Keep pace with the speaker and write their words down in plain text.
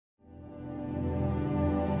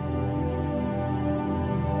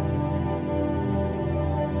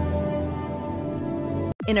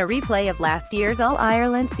In a replay of last year's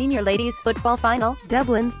All-Ireland Senior Ladies Football Final,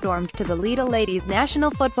 Dublin stormed to the Lidl Ladies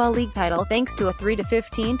National Football League title thanks to a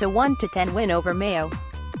 3-15 to 1-10 win over Mayo.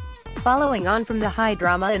 Following on from the high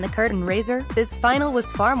drama in the curtain raiser, this final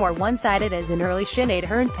was far more one-sided as an early Sinead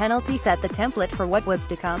Aherne penalty set the template for what was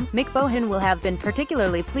to come. Mick Bohan will have been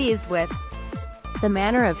particularly pleased with the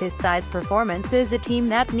manner of his side's performance as a team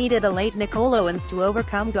that needed a late Nicole Owens to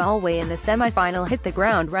overcome Galway in the semi-final hit the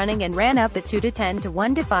ground running and ran up a 2-10 to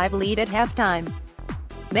 1-5 lead at halftime.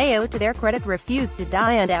 Mayo, to their credit, refused to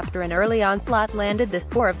die and after an early onslaught landed the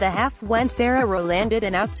score of the half when Sarah Rowe landed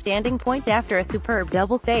an outstanding point after a superb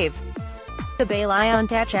double save. The Bailey on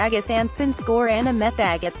Tach Agus Anson score and a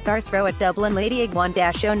Methag at Sarsro at Dublin Lady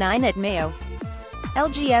 1-09 at Mayo.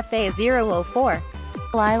 LGFA 004.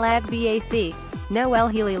 Lilag BAC. Noel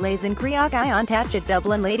Healy lays in Creoc on Tach at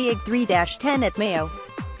Dublin Lady 3-10 at Mayo.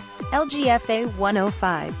 LGFA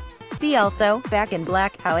 105. See also, Back in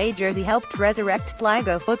Black, how a jersey helped resurrect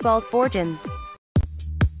Sligo football's fortunes.